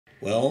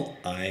Well,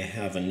 I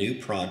have a new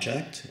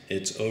project.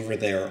 It's over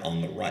there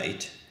on the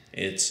right.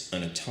 It's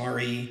an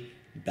Atari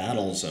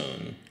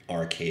Battlezone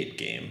arcade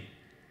game.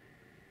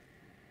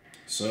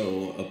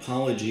 So,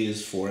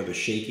 apologies for the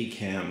shaky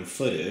cam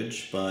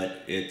footage,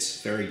 but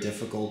it's very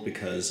difficult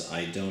because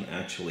I don't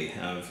actually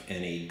have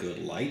any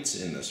good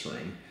lights in this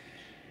room.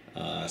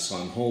 So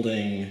I'm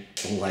holding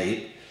the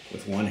light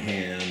with one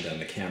hand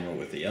and the camera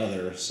with the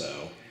other,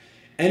 so...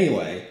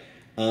 Anyway,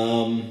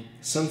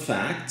 some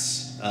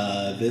facts.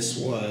 This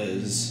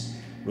was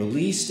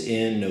released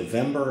in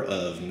November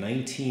of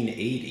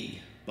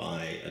 1980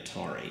 by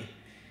Atari,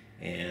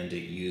 and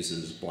it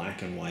uses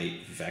black and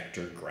white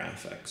vector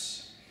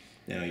graphics.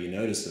 Now you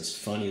notice this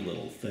funny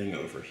little thing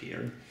over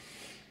here.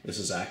 This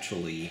is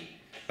actually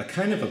a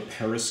kind of a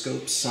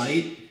periscope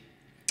sight.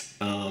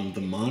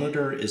 The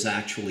monitor is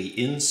actually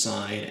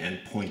inside and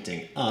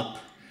pointing up,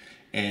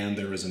 and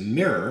there is a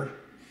mirror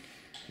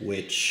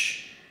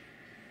which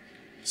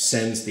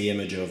sends the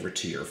image over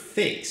to your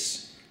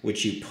face,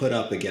 which you put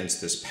up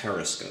against this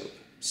periscope.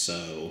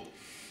 So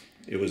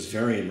it was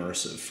very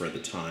immersive for the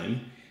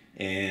time,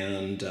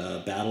 and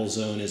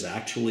Battlezone is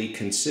actually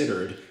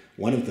considered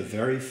one of the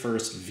very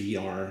first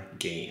VR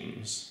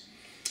games.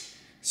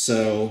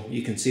 So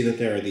you can see that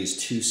there are these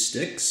two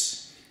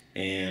sticks,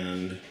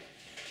 and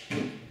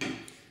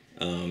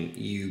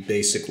you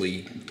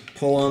basically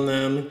pull on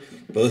them,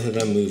 both of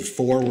them move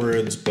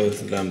forwards,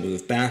 both of them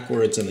move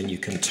backwards, and then you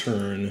can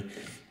turn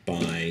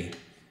by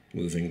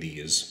moving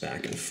these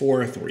back and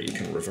forth, or you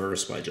can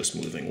reverse by just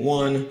moving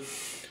one,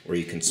 or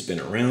you can spin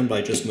around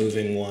by just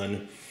moving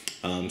one.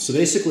 So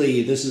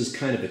basically this is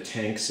kind of a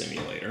tank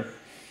simulator,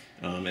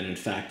 and in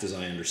fact, as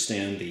I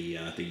understand, the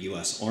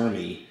US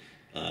Army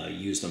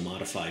used a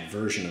modified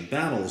version of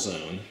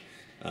Battlezone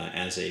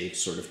as a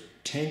sort of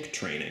tank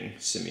training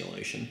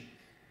simulation.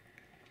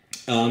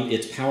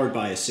 It's powered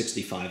by a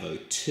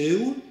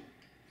 6502.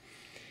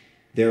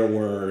 There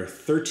were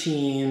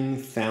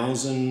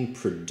 13,000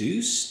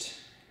 produced,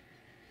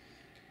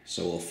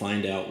 so we'll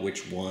find out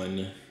which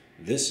one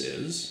this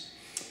is.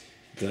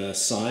 The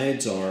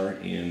sides are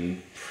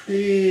in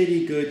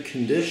pretty good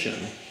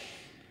condition.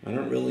 I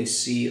don't really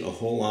see a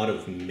whole lot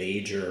of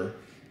major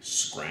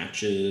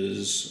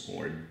scratches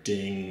or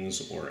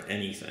dings or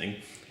anything.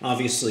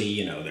 Obviously,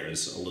 you know,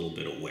 there's a little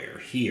bit of wear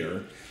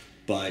here,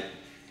 but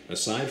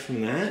aside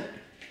from that,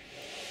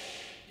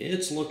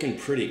 it's looking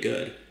pretty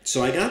good.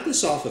 So I got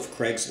this off of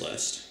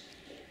Craigslist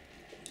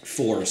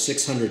for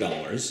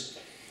 $600.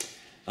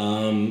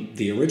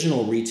 The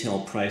original retail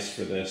price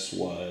for this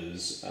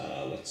was,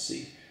 let's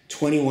see,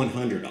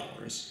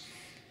 $2,100.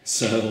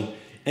 So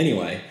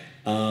anyway,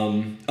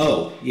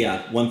 oh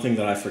yeah, one thing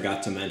that I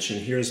forgot to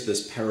mention, here's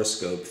this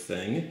periscope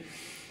thing,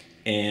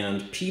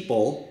 and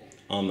people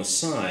on the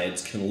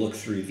sides can look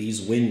through these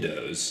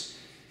windows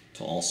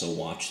to also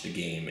watch the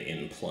game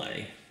in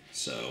play.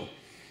 So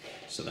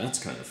that's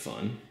kind of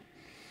fun.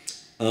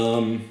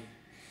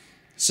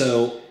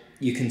 So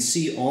you can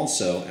see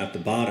also at the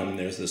bottom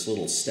there's this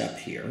little step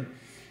here,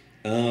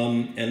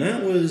 and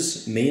that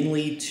was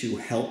mainly to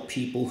help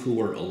people who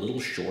were a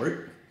little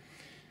short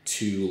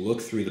to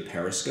look through the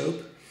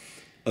periscope.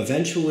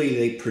 Eventually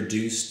they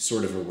produced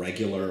sort of a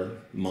regular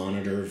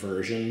monitor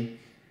version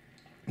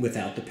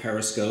without the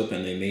periscope,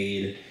 and they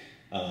made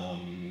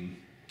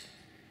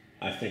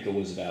I think it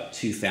was about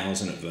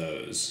 2,000 of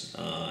those,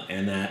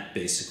 and that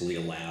basically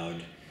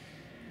allowed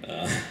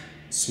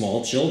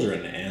small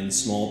children and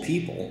small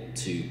people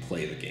to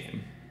play the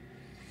game.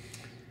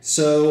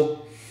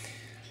 So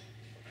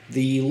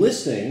the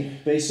listing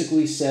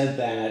basically said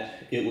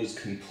that it was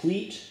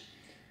complete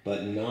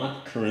but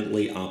not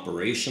currently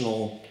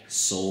operational,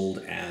 sold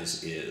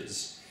as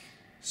is.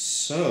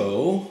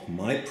 So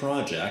my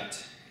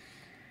project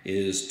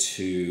is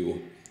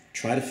to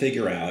try to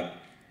figure out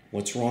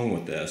what's wrong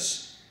with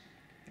this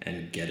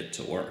and get it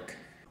to work.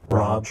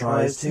 Rob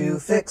tries to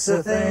fix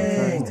a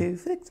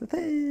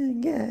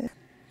thing. Yeah.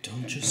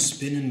 Don't just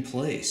spin in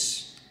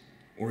place,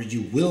 or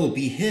you will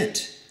be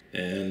hit.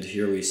 And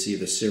here we see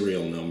the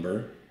serial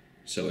number,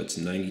 so it's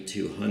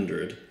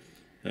 9200.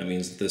 That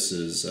means that this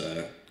is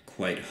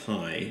quite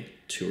high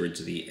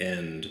towards the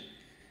end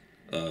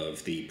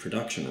of the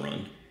production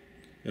run.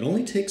 It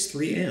only takes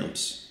 3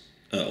 amps.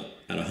 Oh,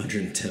 at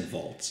 110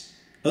 volts.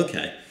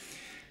 Okay.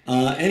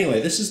 Anyway,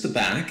 this is the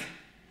back.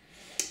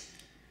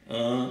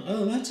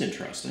 Oh, that's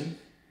interesting.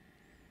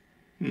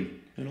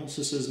 It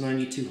also says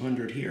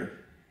 9200 here.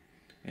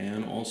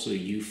 And also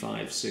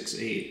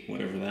U568,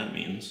 whatever that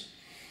means.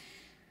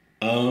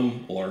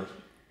 Or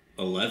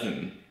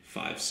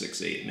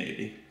 11568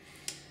 maybe.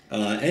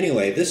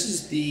 Anyway, this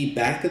is the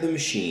back of the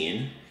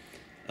machine.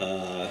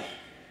 There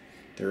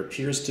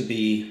appears to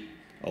be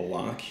a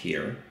lock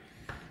here.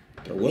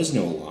 There was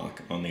no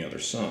lock on the other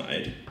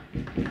side.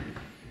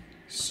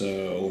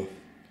 So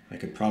I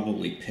could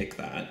probably pick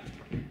that.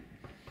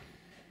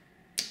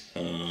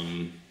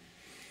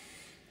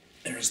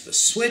 There's the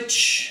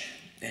switch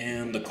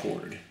and the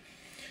cord.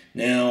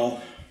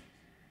 Now,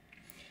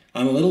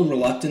 I'm a little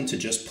reluctant to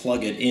just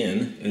plug it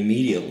in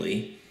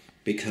immediately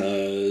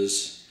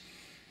because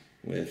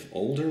with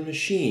older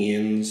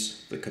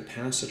machines, the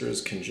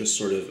capacitors can just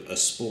sort of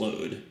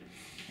explode.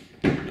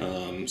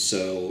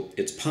 So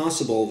it's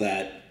possible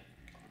that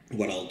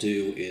what I'll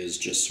do is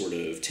just sort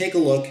of take a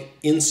look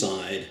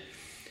inside,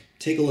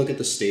 take a look at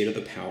the state of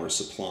the power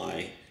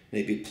supply,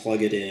 maybe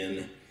plug it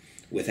in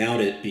without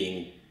it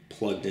being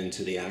plugged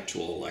into the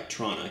actual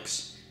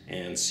electronics,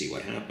 and see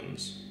what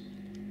happens.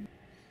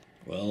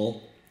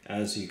 Well,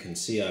 as you can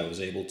see, I was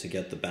able to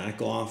get the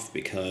back off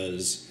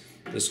because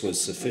this was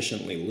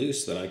sufficiently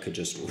loose that I could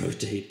just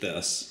rotate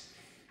this.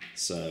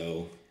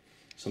 So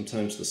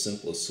sometimes the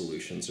simplest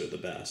solutions are the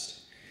best.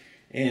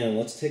 And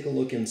let's take a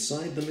look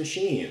inside the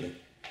machine.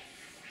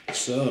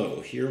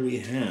 So here we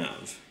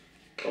have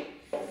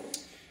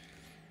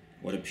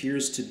what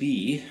appears to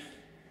be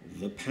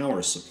the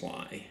power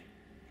supply.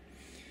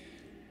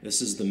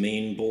 This is the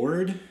main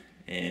board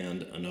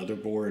and another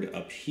board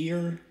up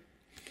here.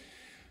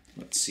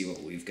 Let's see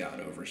what we've got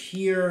over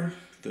here.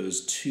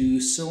 Those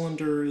two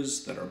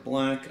cylinders that are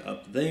black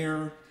up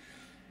there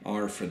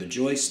are for the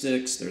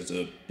joysticks. There's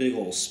a big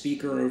old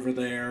speaker over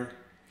there.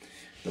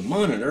 The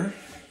monitor,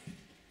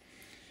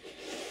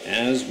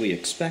 as we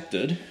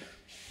expected,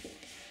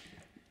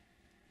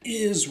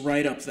 is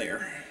right up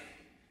there,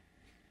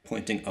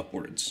 pointing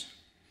upwards.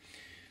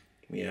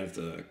 We have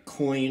the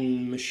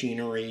coin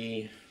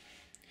machinery,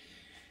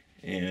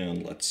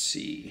 and let's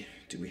see,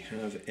 do we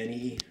have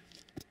any,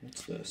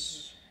 what's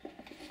this?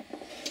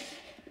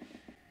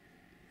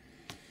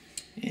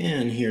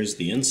 And here's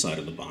the inside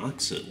of the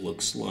box. It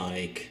looks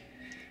like,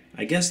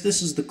 I guess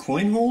this is the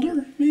coin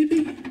holder,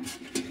 maybe?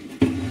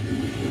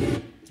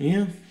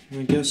 Yeah,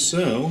 I guess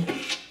so.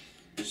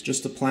 It's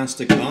just a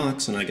plastic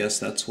box, and I guess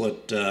that's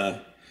what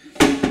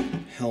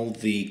held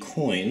the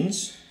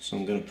coins. So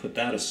I'm going to put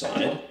that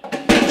aside.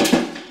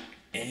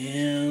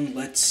 And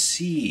let's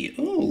see.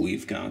 Oh,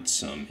 we've got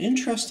some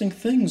interesting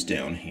things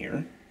down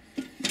here.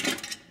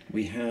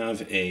 We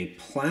have a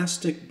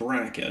plastic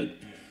bracket.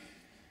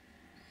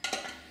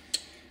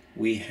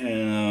 We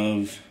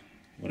have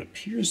what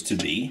appears to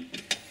be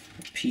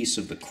a piece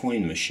of the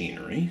coin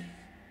machinery.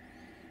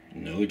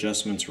 No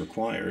adjustments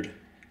required.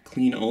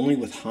 Clean only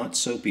with hot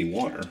soapy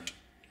water.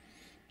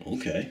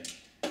 Okay.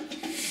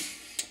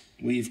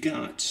 We've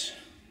got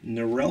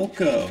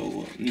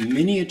Norelco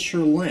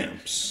miniature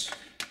lamps.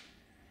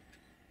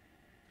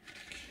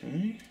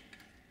 Okay.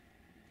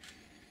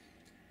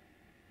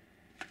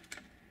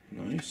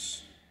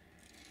 Nice.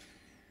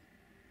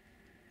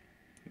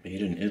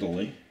 Made in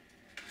Italy.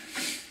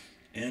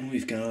 And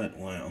we've got,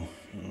 wow,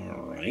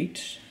 all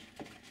right.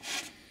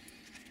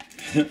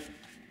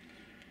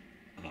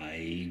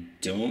 I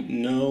don't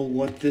know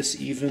what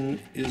this even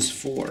is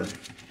for.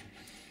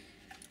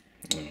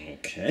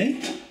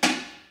 Okay.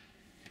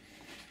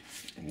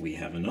 We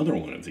have another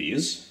one of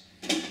these.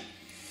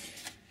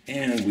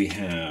 And we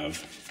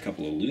have a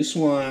couple of loose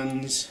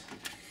ones.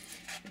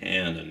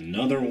 And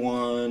another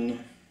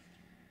one.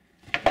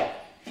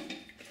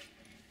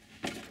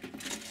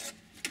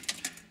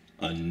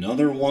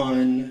 Another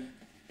one.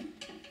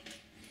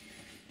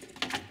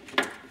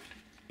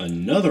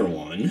 Another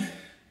one.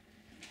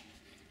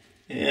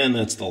 And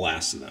that's the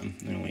last of them.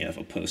 Then we have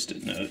a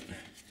post-it note.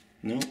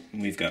 Nope,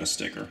 we've got a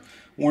sticker.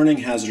 Warning,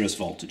 hazardous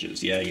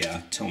voltages.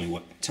 Yeah,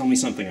 tell me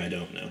something I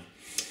don't know.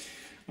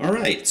 All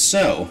right,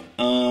 so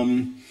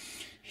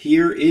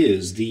here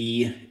is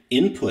the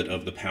input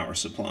of the power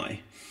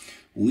supply.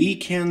 We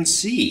can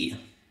see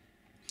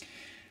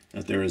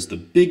that there is the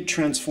big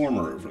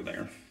transformer over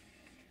there.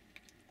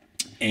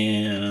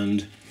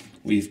 And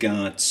we've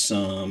got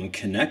some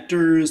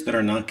connectors that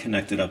are not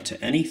connected up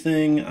to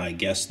anything. I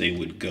guess they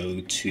would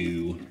go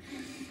to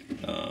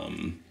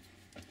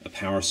a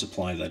power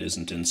supply that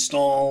isn't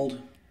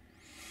installed.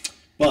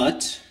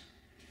 But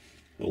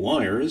the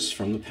wires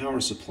from the power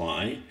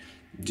supply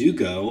do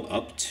go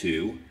up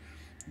to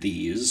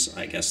these,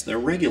 I guess they're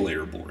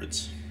regulator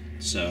boards.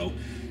 So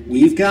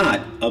we've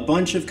got a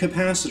bunch of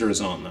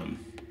capacitors on them.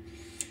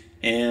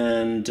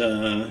 And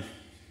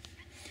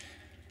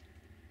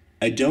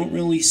I don't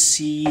really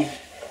see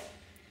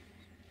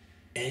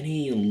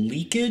any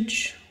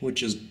leakage,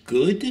 which is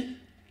good.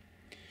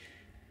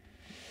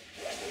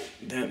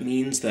 That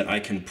means that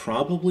I can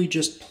probably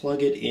just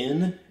plug it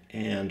in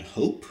and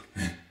hope.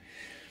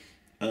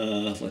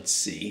 Let's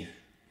see.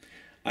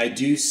 I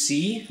do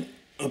see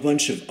a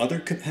bunch of other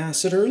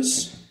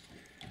capacitors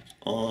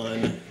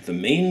on the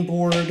main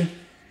board.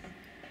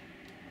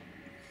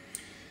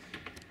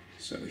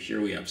 So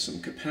here we have some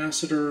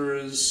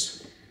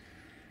capacitors.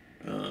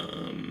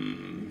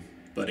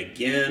 But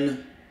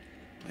again,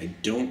 I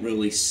don't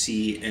really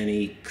see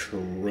any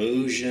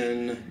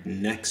corrosion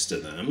next to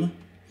them.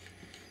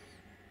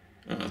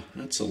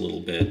 That's a little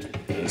bit,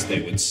 as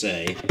they would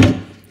say,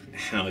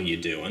 how you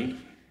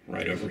doing,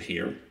 right over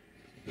here.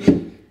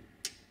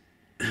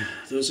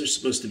 Those are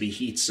supposed to be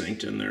heat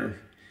sinked, and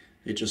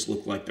they just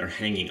look like they're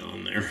hanging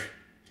on there.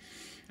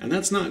 And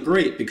that's not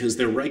great because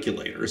they're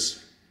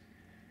regulators.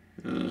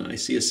 I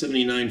see a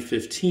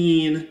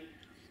 7915,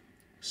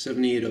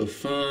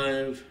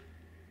 7805,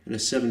 and a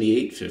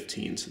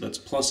 7815. So that's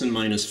plus and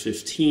minus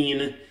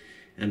 15,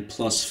 and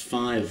plus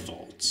 5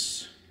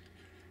 volts.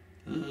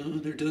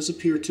 There does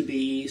appear to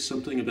be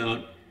something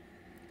about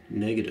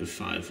negative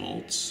 5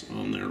 volts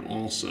on there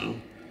also.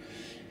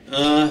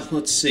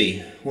 Let's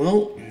see.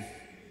 Well,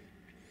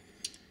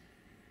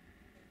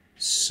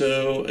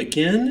 so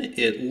again,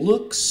 it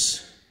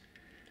looks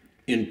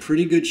in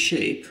pretty good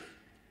shape.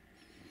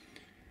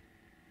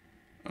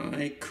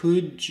 I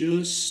could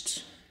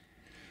just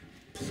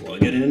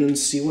plug it in and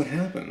see what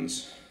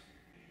happens.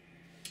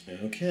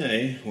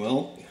 Okay,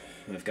 well,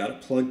 I've got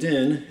it plugged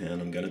in,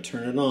 and I'm going to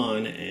turn it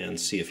on and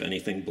see if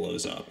anything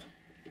blows up.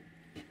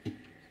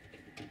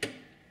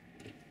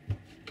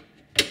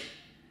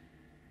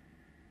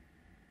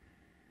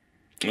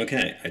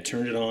 Okay, I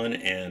turned it on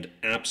and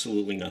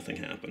absolutely nothing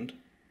happened.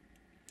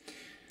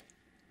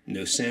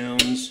 No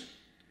sounds,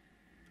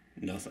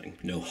 nothing.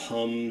 No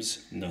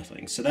hums,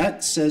 nothing. So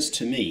that says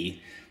to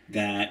me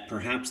that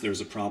perhaps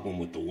there's a problem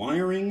with the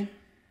wiring.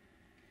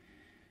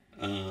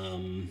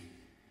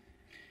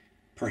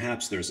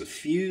 Perhaps there's a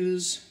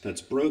fuse that's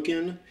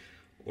broken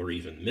or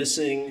even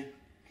missing.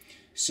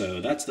 So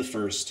that's the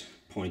first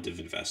point of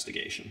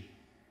investigation.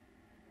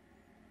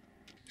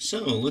 So,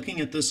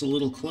 looking at this a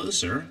little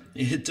closer,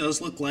 it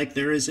does look like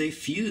there is a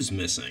fuse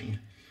missing.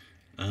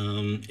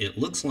 It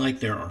looks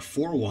like there are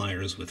 4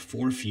 wires with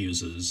 4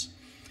 fuses.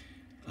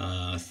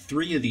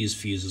 3 of these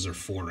fuses are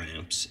 4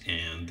 amps,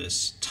 and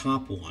this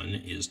top one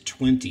is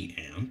 20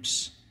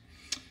 amps.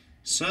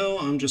 So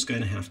I'm just going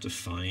to have to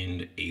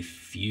find a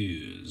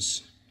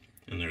fuse.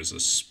 And there's a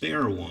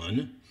spare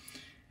one,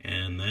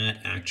 and that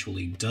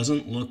actually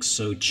doesn't look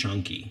so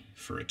chunky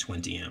for a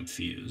 20 amp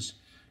fuse.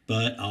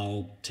 But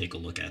I'll take a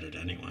look at it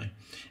anyway.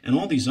 And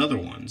all these other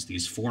ones,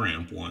 these 4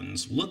 amp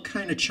ones, look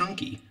kind of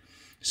chunky.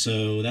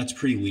 So that's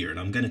pretty weird.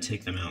 I'm going to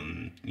take them out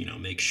and,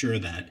 make sure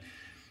that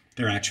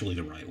they're actually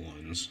the right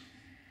ones.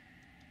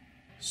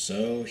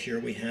 So here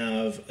we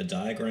have a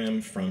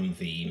diagram from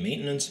the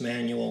maintenance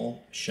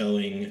manual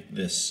showing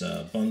this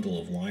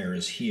bundle of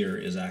wires here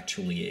is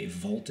actually a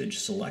voltage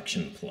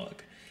selection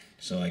plug.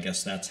 So I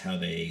guess that's how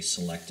they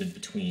selected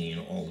between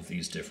all of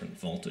these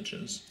different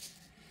voltages.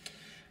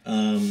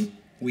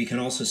 We can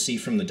also see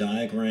from the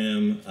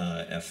diagram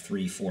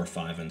F3, 4,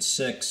 5, and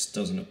 6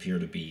 doesn't appear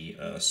to be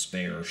a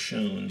spare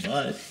shown,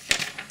 but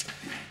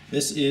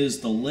this is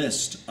the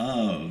list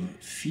of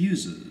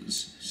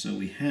fuses. So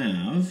we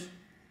have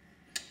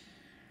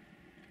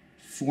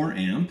 4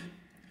 amp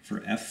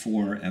for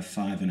F4,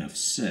 F5, and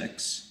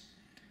F6,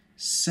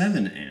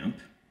 7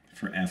 amp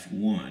for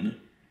F1,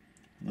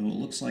 although it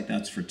looks like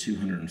that's for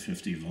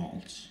 250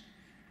 volts,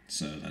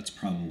 so that's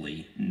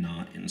probably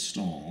not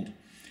installed.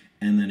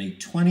 And then a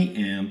 20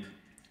 amp,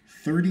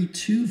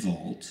 32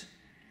 volt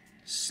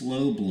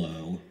slow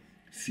blow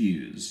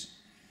fuse.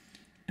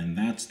 And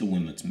that's the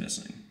one that's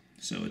missing.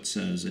 So it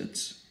says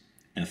it's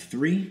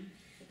F3.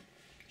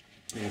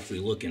 And if we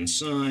look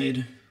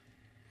inside,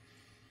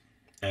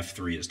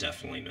 F3 is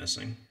definitely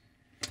missing.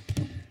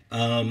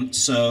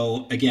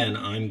 So again,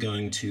 I'm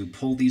going to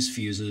pull these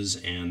fuses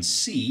and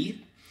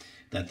see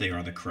that they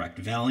are the correct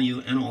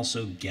value and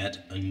also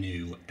get a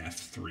new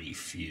F3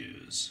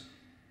 fuse.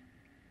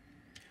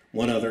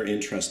 One other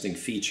interesting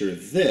feature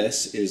of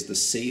this is the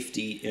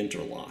safety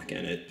interlock,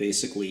 and it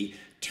basically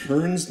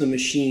turns the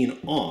machine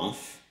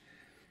off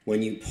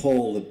when you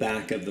pull the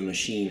back of the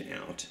machine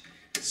out.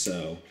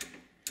 So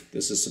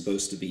this is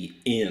supposed to be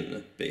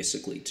in,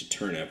 basically, to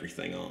turn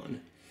everything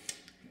on.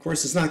 Of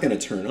course, it's not going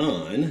to turn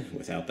on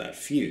without that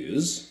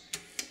fuse.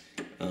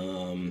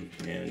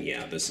 And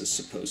yeah, this is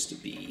supposed to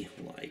be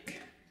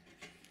like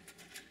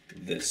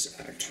this,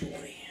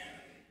 actually.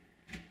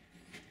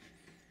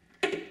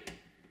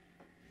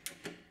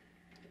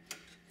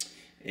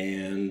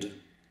 And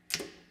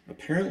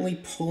apparently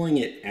pulling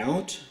it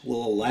out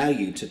will allow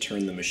you to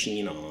turn the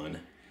machine on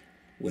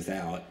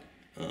without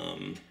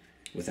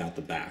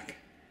the back.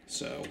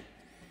 So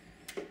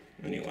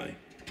anyway,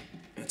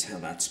 that's how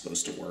that's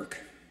supposed to work.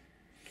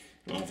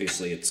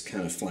 Obviously it's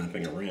kind of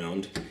flapping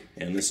around,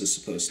 and this is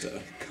supposed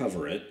to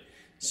cover it,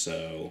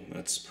 so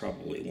that's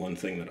probably one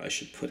thing that I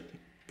should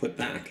put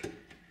back.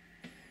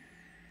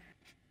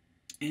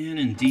 And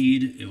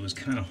indeed, it was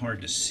kind of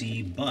hard to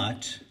see,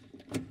 but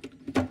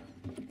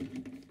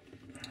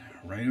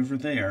right over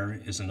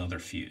there is another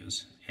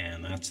fuse,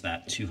 and that's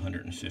that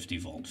 250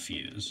 volt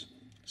fuse.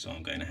 So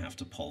I'm going to have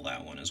to pull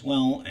that one as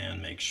well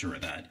and make sure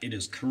that it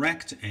is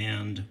correct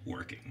and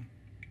working.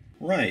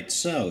 Right,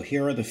 so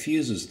here are the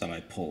fuses that I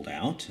pulled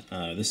out.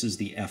 This is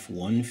the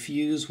F1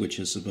 fuse, which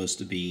is supposed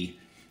to be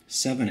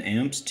 7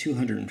 amps,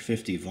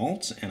 250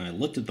 volts, and I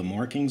looked at the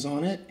markings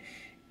on it,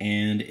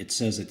 and it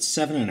says it's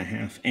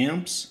 7.5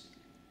 amps,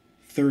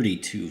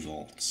 32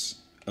 volts.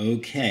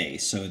 Okay,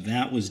 so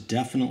that was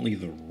definitely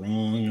the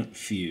wrong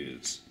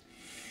fuse.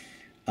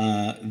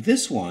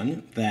 This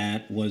one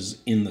that was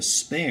in the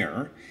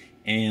spare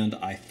and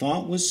I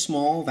thought was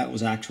small, that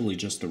was actually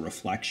just the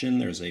reflection.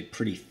 There's a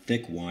pretty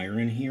thick wire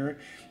in here.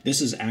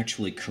 This is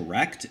actually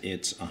correct.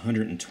 It's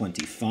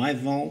 125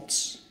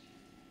 volts.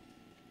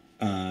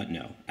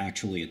 No,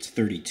 actually it's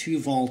 32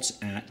 volts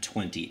at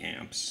 20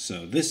 amps.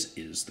 So this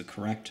is the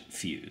correct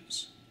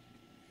fuse.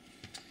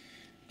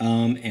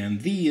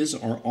 And these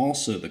are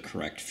also the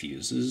correct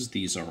fuses.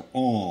 These are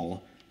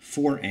all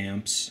 4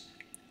 amps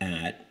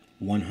at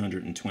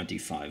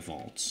 125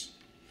 volts.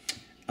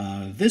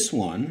 This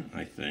one,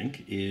 I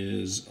think,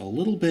 is a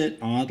little bit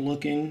odd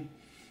looking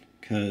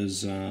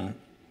because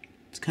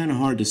it's kind of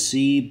hard to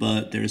see,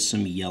 but there's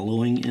some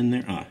yellowing in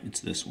there. Ah, it's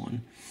this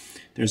one.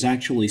 There's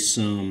actually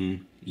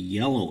some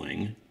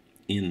yellowing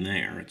in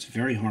there. It's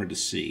very hard to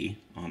see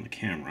on the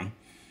camera.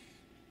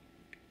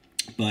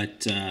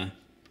 But,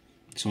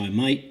 so I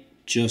might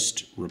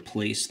just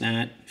replace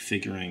that,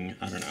 figuring,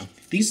 I don't know.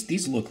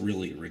 These look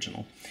really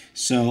original.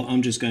 So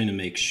I'm just going to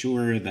make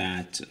sure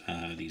that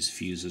these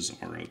fuses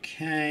are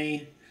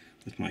okay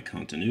with my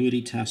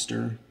continuity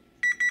tester.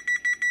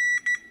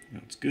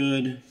 That's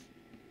good.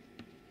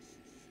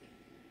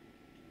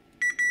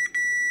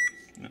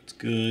 That's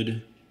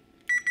good.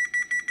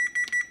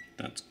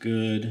 That's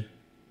good.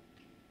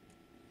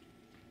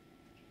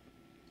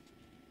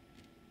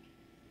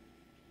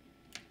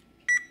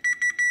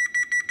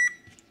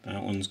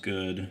 That one's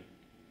good.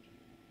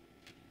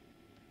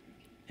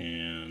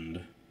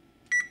 And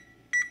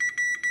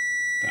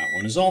that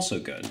one is also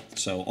good.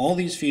 So all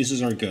these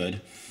fuses are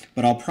good,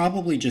 but I'll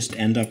probably just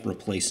end up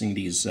replacing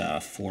these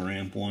 4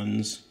 amp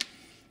ones,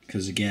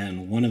 because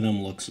again, one of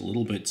them looks a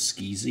little bit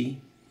skeezy.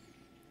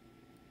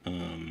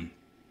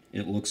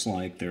 It looks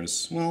like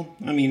there's, well,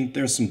 I mean,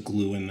 there's some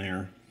glue in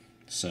there.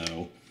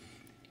 So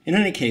in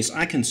any case,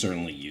 I can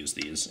certainly use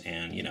these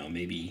and, you know,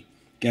 maybe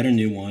get a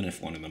new one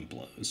if one of them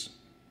blows.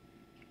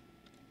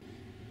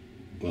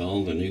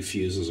 Well, the new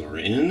fuses are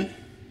in,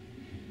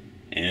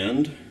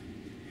 and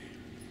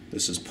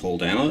this is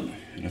pulled out,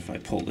 and if I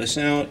pull this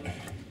out,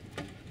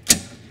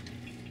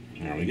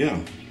 there we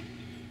go.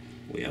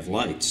 We have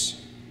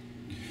lights.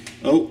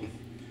 Oh,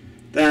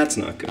 that's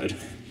not good.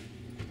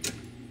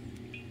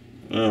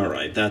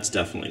 Alright, that's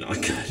definitely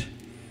not good.